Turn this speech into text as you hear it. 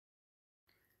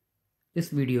This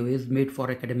video is made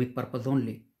for academic purpose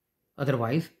only.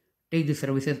 Otherwise, take the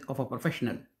services of a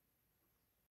professional.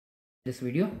 This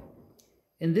video.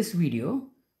 In this video,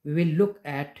 we will look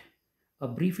at a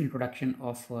brief introduction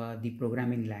of the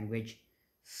programming language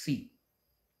C.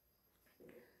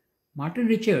 Martin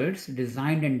Richards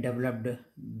designed and developed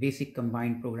Basic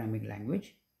Combined Programming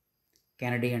Language.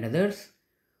 Kennedy and others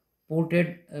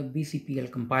ported a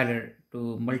BCPL compiler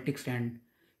to Multics and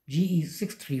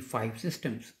GE635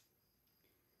 systems.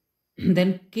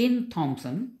 Then Ken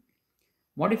Thompson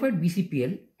modified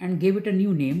BCPL and gave it a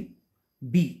new name,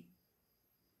 B.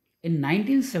 In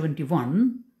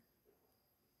 1971,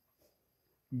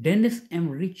 Dennis M.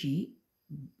 Ritchie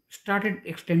started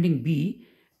extending B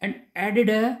and added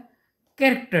a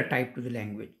character type to the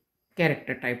language.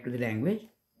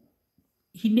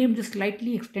 He named the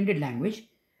slightly extended language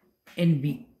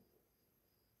NB.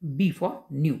 B for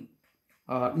new,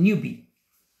 new B.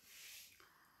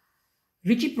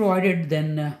 Ritchie provided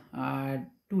then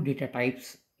two data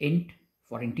types, int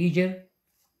for integer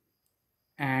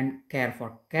and char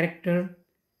for character,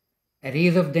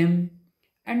 arrays of them,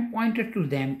 and pointed to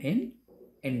them in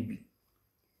NB.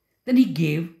 Then he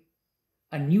gave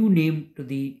a new name to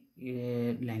the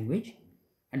language,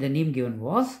 and the name given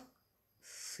was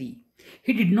C.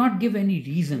 He did not give any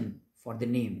reason for the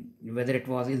name, whether it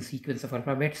was in sequence of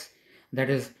alphabets, that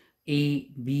is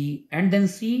A, B, and then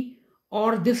C,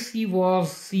 or this C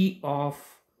was C of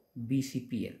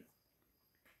BCPL.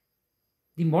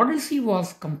 The Model C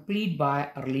was complete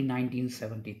by early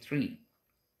 1973.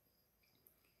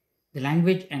 The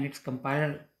language and its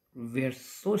compiler were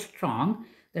so strong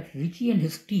that Ritchie and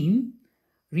his team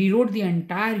rewrote the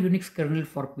entire Unix kernel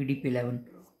for PDP-11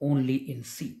 only in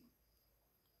C.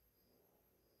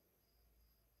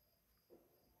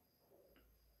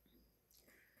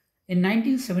 In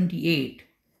 1978,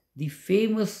 the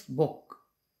famous book,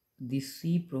 The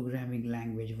C Programming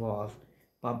Language, was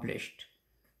published.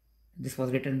 This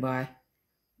was written by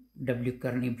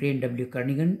Brian W.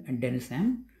 Kernighan and Dennis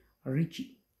M.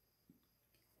 Ritchie.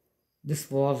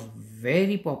 This was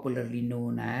very popularly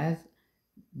known as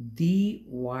the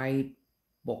White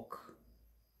Book.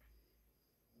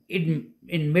 In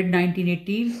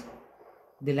mid-1980s,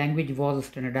 the language was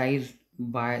standardized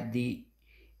by the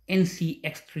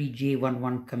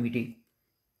NCX3J11 Committee,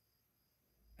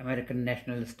 American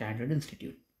National Standard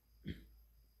Institute.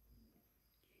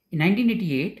 In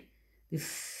 1988, the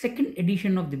second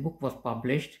edition of the book was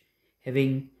published,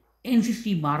 having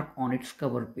NCC mark on its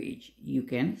cover page. You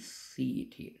can see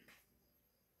it here.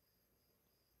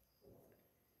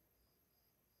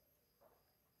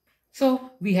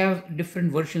 So we have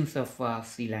different versions of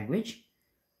C language.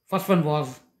 First one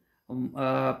was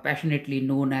passionately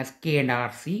known as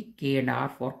K&R C, K&R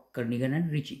for Kernighan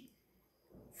and Ritchie,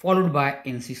 followed by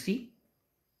NCC,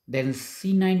 then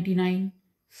C99,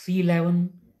 C11,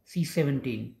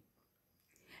 C17.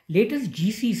 Latest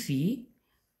GCC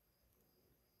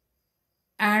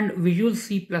and Visual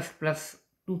C++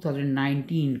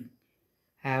 2019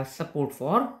 have support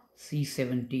for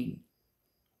C17.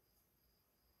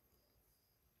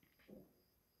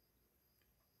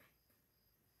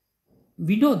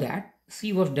 We know that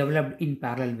C was developed in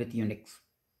parallel with Unix.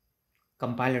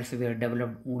 Compilers were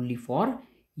developed only for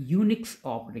Unix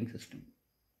operating system.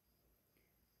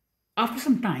 After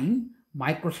some time,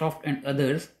 Microsoft and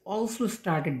others also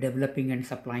started developing and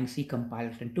supplying C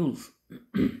compilers and tools.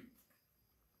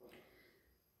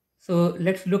 So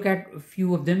let's look at a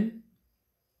few of them.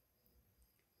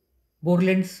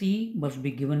 Borland C must be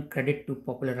given credit to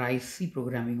popularize C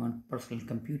programming on personal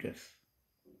computers.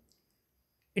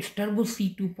 Its Turbo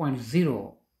C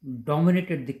 2.0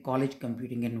 dominated the college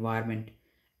computing environment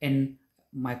in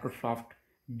Microsoft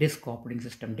disk operating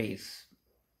system days.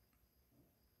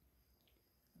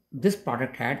 This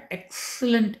product had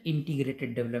excellent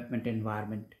integrated development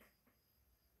environment,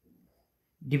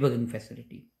 debugging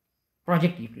facility,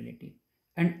 project utility,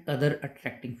 and other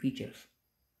attracting features.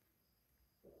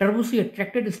 Turbo C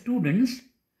attracted students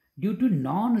due to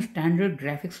non-standard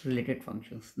graphics related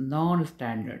functions.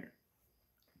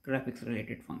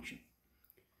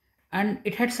 And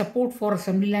it had support for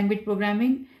assembly language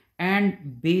programming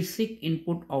and basic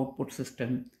input-output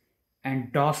system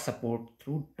and DOS support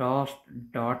through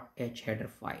DOS.h header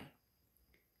file.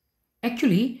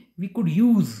 Actually, we could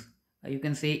use, you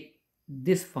can say,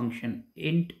 this function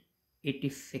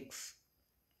int86,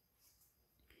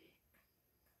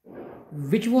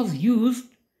 which was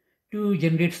used to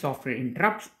generate software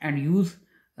interrupts and use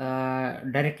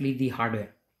directly the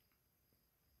hardware.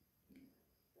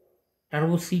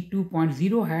 Turbo C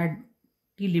 2.0 had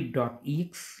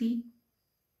tlib.exe,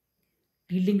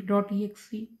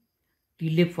 tlink.exe,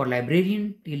 TLib for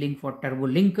librarian, TLink for turbo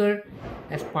linker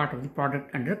as part of the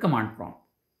product under command prompt.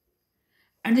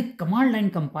 And the command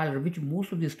line compiler, which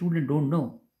most of the students don't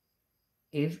know,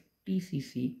 is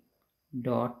tcc.exe.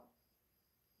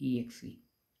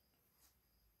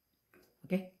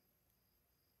 Okay.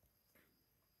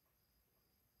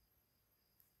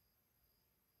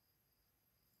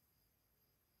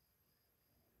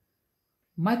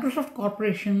 Microsoft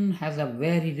Corporation has a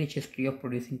very rich history of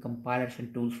producing compilers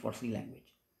and tools for C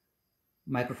language.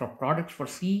 Microsoft products for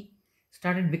C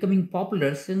started becoming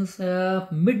popular since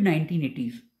mid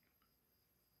 1980s.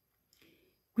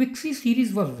 QuickC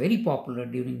series was very popular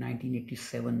during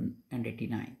 1987 and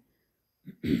 89.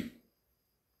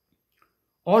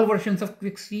 All versions of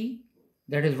QuickC,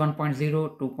 that is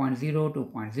 1.0, 2.0,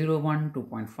 2.01,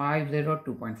 2.50,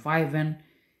 2.51,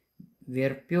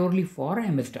 were purely for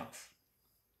MS-DOS.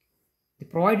 They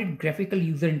provided graphical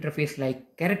user interface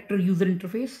like character user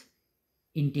interface,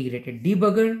 integrated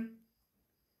debugger,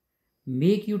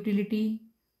 make utility,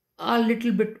 a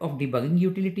little bit of debugging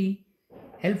utility,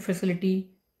 help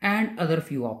facility, and other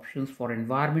few options for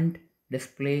environment,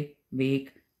 display,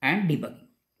 make, and debugging.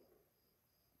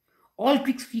 All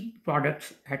QuickC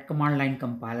products had command line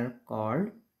compiler called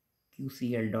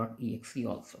qcl.exe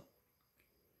also.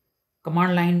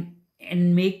 Command line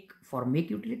nmake for make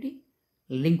utility,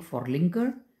 link for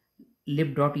linker,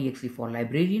 lib.exe for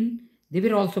librarian. They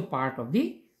were also part of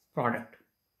the product.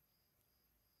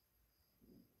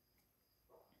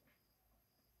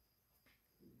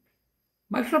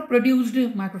 Microsoft produced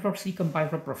Microsoft C Compile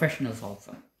for professionals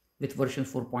also with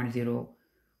versions 4.0,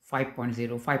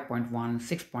 5.0, 5.1,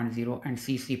 6.0 and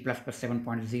CC++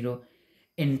 7.0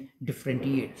 in different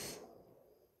years,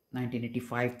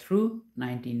 1985 through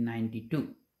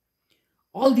 1992.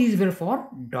 All these were for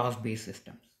DOS-based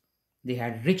systems. They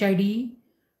had rich IDE,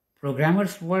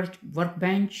 programmer's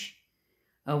workbench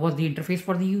was the interface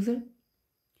for the user,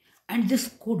 and this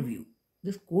code view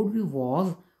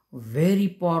was very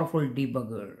powerful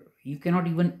debugger. You cannot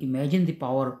even imagine the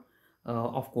power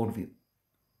of code view.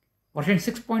 Version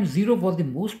 6.0 was the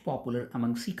most popular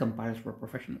among C compilers for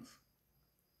professionals.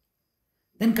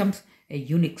 Then comes a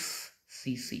Unix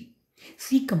CC.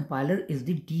 C compiler is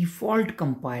the default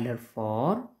compiler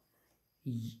for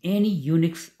any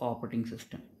Unix operating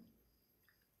system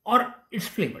or its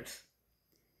flavors.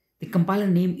 The compiler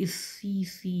name is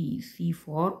CC, C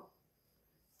for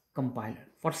compiler,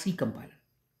 for C compiler.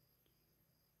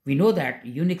 We know that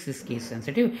Unix is case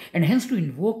sensitive, and hence to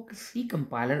invoke C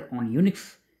compiler on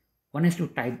Unix, one has to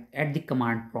type at the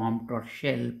command prompt or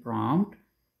shell prompt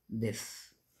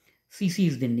this. CC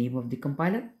is the name of the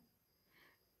compiler.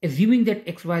 Assuming that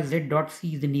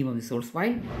xyz.c is the name of the source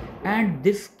file, and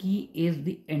this key is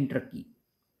the enter key.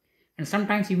 And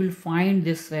sometimes you will find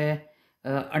this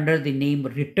under the name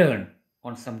return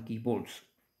on some keyboards.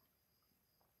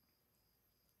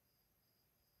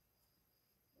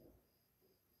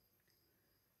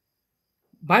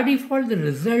 By default, the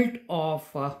result of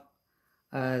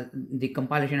the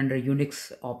compilation under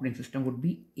Unix operating system would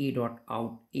be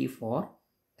a.out, A for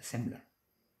assembler.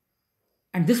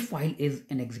 And this file is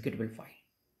an executable file.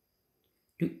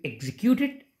 To execute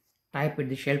it, type at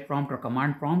the shell prompt or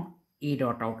command prompt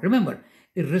a.out. Remember,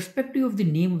 irrespective of the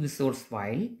name of the source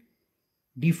file,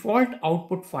 default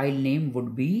output file name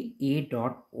would be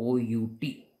a.out.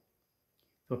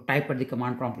 So type at the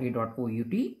command prompt a.out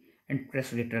and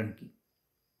press return key.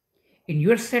 In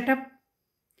your setup,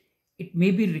 it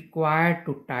may be required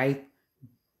to type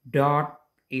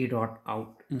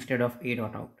 .a.out instead of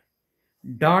a.out.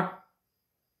 Dot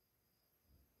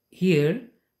here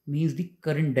means the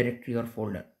current directory or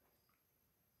folder.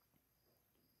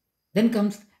 Then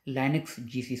comes Linux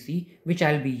GCC, which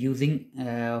I'll be using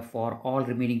for all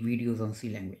remaining videos on C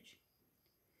language.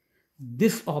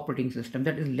 This operating system,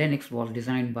 that is Linux, was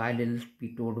designed by Linus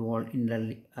P. Torvald in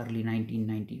the early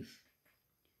 1990s.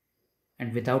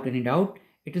 And without any doubt,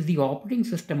 it is the operating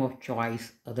system of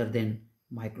choice other than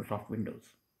Microsoft Windows.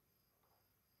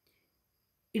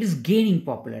 It is gaining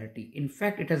popularity. In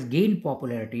fact, it has gained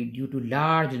popularity due to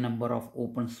large number of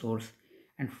open source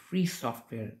and free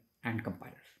software and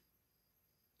compilers.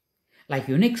 Like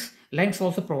Unix, Linux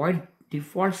also provides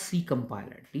default C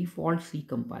compiler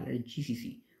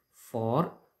GCC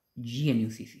for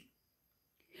GNU/CC.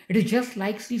 It is just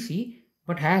like CC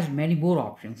but has many more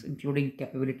options, including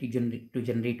capability to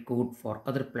generate code for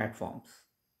other platforms.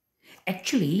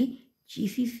 Actually,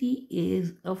 GCC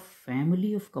is a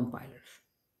family of compilers.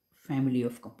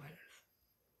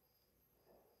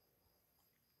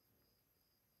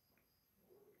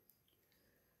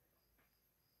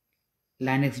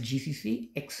 Linux GCC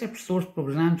accepts source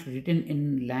programs written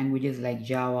in languages like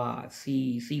Java,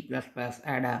 C, C++,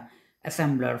 Ada,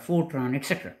 Assembler, Fortran,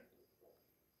 etc.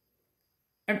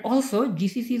 And also,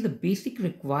 GCC is a basic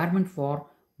requirement for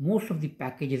most of the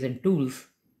packages and tools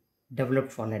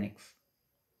developed for Linux.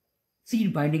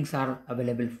 Seed bindings are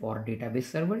available for database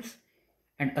servers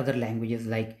and other languages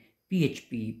like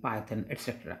PHP, Python,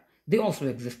 etc. They also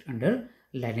exist under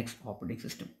Linux operating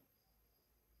system.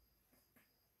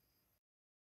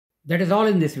 That is all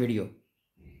in this video.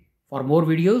 For more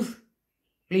videos,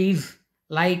 please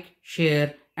like,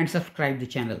 share, and subscribe the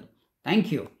channel.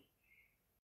 Thank you.